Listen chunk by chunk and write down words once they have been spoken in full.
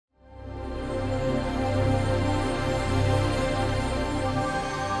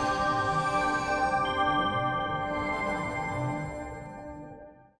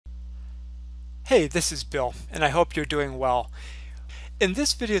Hey, this is Bill, and I hope you're doing well. In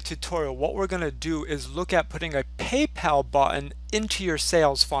this video tutorial, what we're going to do is look at putting a PayPal button into your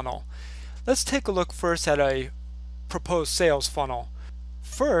sales funnel. Let's take a look first at a proposed sales funnel.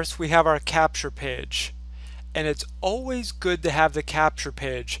 First, we have our capture page, and it's always good to have the capture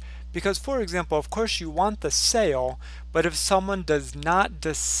page because, for example, of course you want the sale, but if someone does not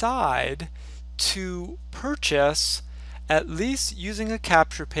decide to purchase, at least using a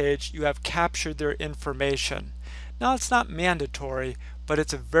capture page, you have captured their information. Now, it's not mandatory, but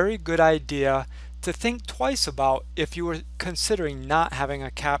it's a very good idea to think twice about if you were considering not having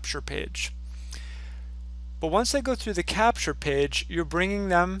a capture page. But once they go through the capture page, you're bringing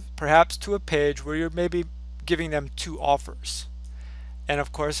them perhaps to a page where you're maybe giving them two offers. And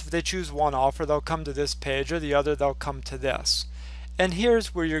of course, if they choose one offer, they'll come to this page, or the other, they'll come to this. And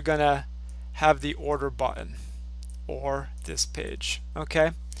here's where you're going to have the order button, or this page.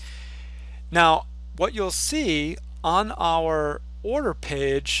 Okay, now what you'll see on our order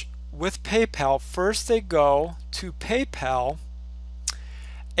page with PayPal, first they go to PayPal,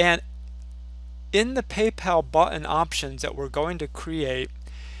 and in the PayPal button options that we're going to create,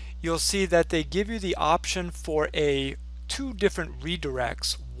 you'll see that they give you the option for two different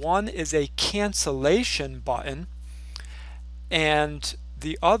redirects. One is a cancellation button, and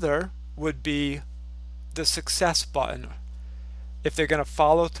the other would be the success button, if they're going to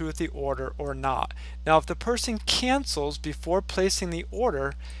follow through with the order or not. Now, if the person cancels before placing the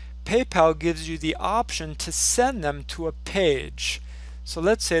order, PayPal gives you the option to send them to a page. So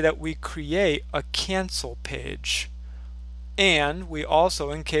let's say that we create a cancel page, and we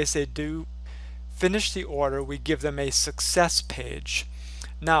also, in case they do finish the order, we give them a success page.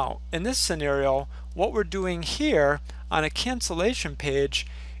 Now, in this scenario, what we're doing here on a cancellation page,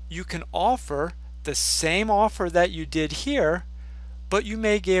 you can offer the same offer that you did here, but you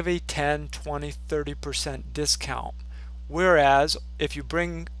may give a 10, 20, 30% discount. Whereas if you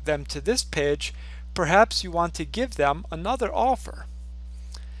bring them to this page, perhaps you want to give them another offer.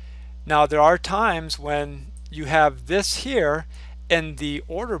 Now, there are times when you have this here and the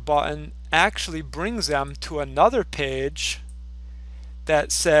order button actually brings them to another page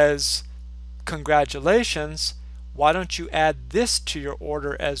that says, congratulations, why don't you add this to your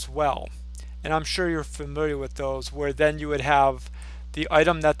order as well? And I'm sure you're familiar with those, where then you would have the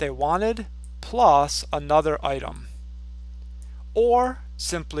item that they wanted plus another item, or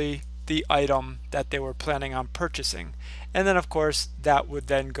simply the item that they were planning on purchasing. And then of course that would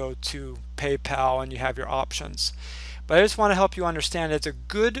then go to PayPal and you have your options. But I just want to help you understand it's a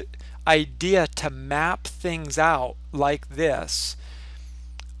good idea to map things out like this.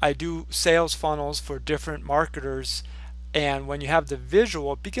 I do sales funnels for different marketers, and when you have the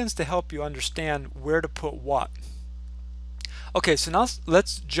visual, it begins to help you understand where to put what. Okay, so now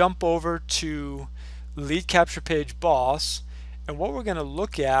let's jump over to Lead Capture Page Boss, and what we're going to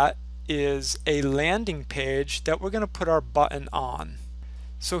look at is a landing page that we're going to put our button on.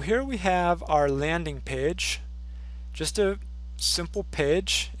 So here we have our landing page, just a simple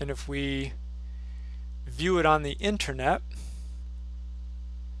page, and if we view it on the internet,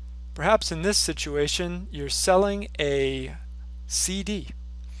 perhaps in this situation you're selling a CD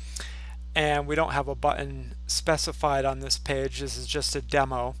and we don't have a button specified on this page. This is just a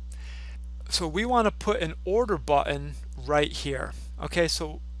demo. So we want to put an order button right here. Okay,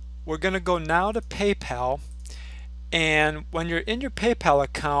 so we're going to go now to PayPal, and when you're in your PayPal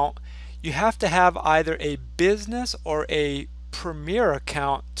account, you have to have either a business or a premier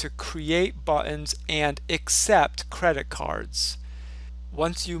account to create buttons and accept credit cards.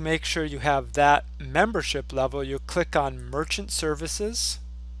 Once you make sure you have that membership level, you click on Merchant Services,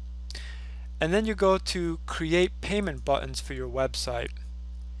 and then you go to Create Payment Buttons for your website.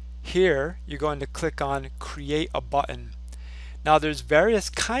 Here you're going to click on Create a Button. Now there's various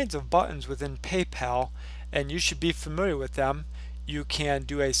kinds of buttons within PayPal, and you should be familiar with them. You can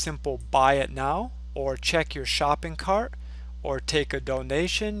do a simple Buy It Now, or check your shopping cart, or take a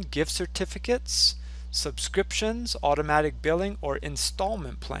donation, gift certificates, subscriptions, automatic billing, or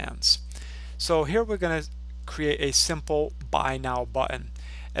installment plans. So here we're going to create a simple Buy Now button.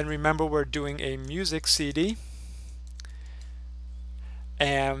 And remember, we're doing a music CD,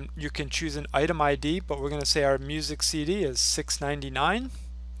 and you can choose an item ID, but we're going to say our music CD is $6.99,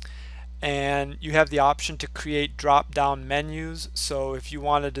 and you have the option to create drop down menus. So if you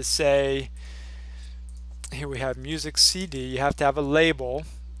wanted to say, here we have music CD, you have to have a label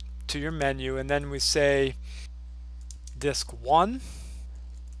to your menu, and then we say disc 1,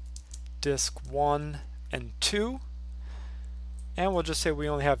 disc 1 and 2, and we'll just say we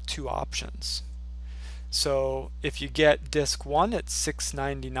only have two options. So if you get disc 1, it's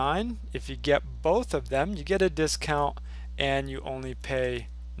 $6.99. If you get both of them, you get a discount and you only pay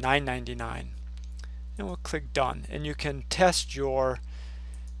 $9.99. And we'll click done, and you can test your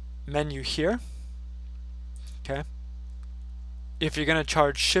menu here. Okay. If you're going to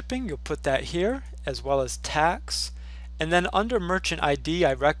charge shipping, you'll put that here, as well as tax. And then under Merchant ID,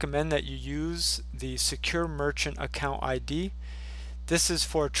 I recommend that you use the Secure Merchant Account ID. This is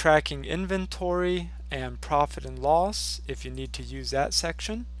for tracking inventory and profit and loss if you need to use that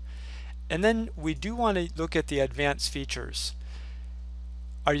section. And then we do want to look at the advanced features.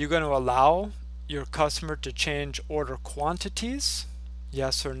 Are you going to allow your customer to change order quantities?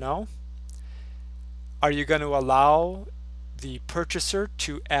 Yes or no? Are you going to allow the purchaser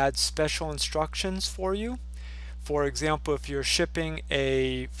to add special instructions for you? For example, if you're shipping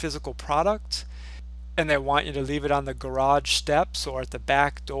a physical product and they want you to leave it on the garage steps or at the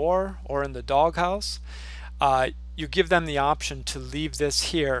back door or in the doghouse, you give them the option to leave this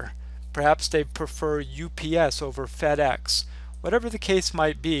here. Perhaps they prefer UPS over FedEx. Whatever the case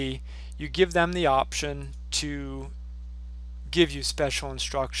might be, you give them the option to give you special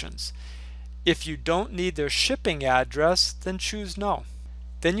instructions. If you don't need their shipping address, then choose no.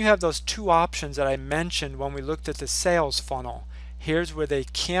 Then you have those two options that I mentioned when we looked at the sales funnel. Here's where they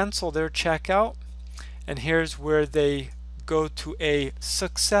cancel their checkout, and here's where they go to a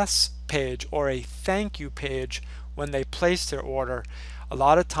success page or a thank you page when they place their order. A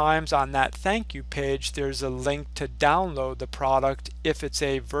lot of times on that thank you page there's a link to download the product if it's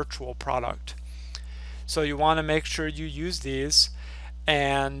a virtual product. So you want to make sure you use these,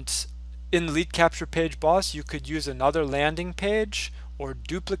 and in Lead Capture Page Boss you could use another landing page or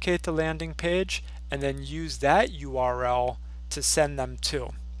duplicate the landing page and then use that URL to send them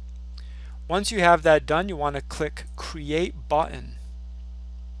to. Once you have that done, you want to click Create Button.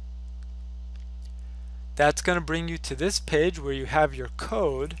 That's going to bring you to this page where you have your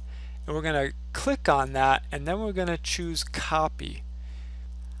code, and we're going to click on that, and then we're going to choose Copy.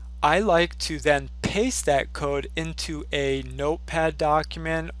 I like to then paste that code into a notepad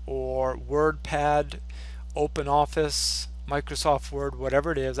document or WordPad, OpenOffice, Microsoft Word,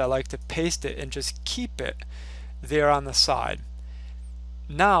 whatever it is. I like to paste it and just keep it there on the side.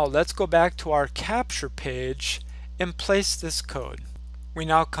 Now let's go back to our capture page and place this code. We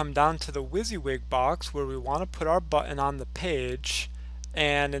now come down to the WYSIWYG box where we want to put our button on the page,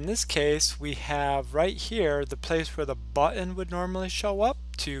 and in this case we have right here the place where the button would normally show up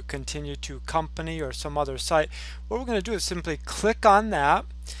to continue to company or some other site. What we're going to do is simply click on that,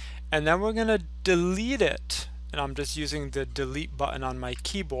 and then we're going to delete it, and I'm just using the delete button on my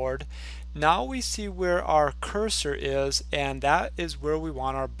keyboard. Now we see where our cursor is, and that is where we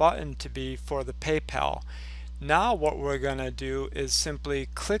want our button to be for the PayPal. Now what we're going to do is simply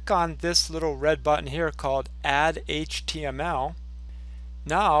click on this little red button here called Add HTML.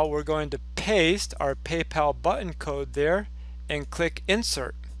 Now we're going to paste our PayPal button code there and click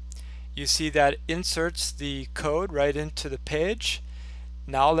Insert. You see that inserts the code right into the page.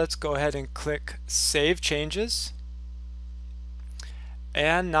 Now let's go ahead and click Save Changes.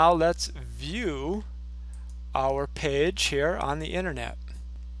 And now let's view our page here on the internet.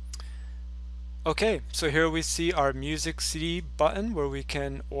 Okay, so here we see our Music CD button where we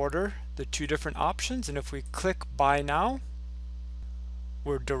can order the two different options, and if we click Buy Now,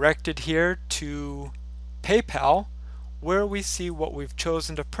 we're directed here to PayPal where we see what we've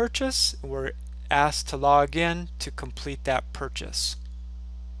chosen to purchase. We're asked to log in to complete that purchase.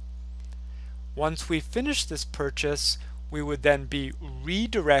 Once we finish this purchase, we would then be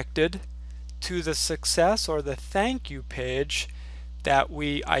redirected to the success or the thank you page that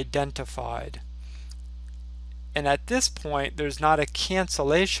we identified. And at this point there's not a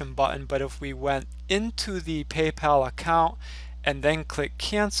cancellation button, but if we went into the PayPal account and then click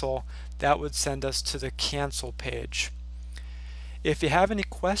cancel, that would send us to the cancel page. If you have any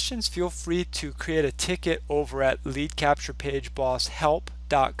questions, feel free to create a ticket over at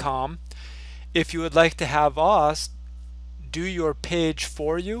leadcapturepageboshelp.com. If you would like to have us do your page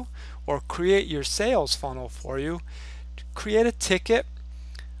for you or create your sales funnel for you, create a ticket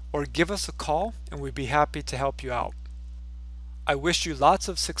or give us a call and we'd be happy to help you out. I wish you lots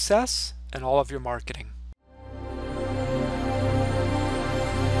of success in all of your marketing.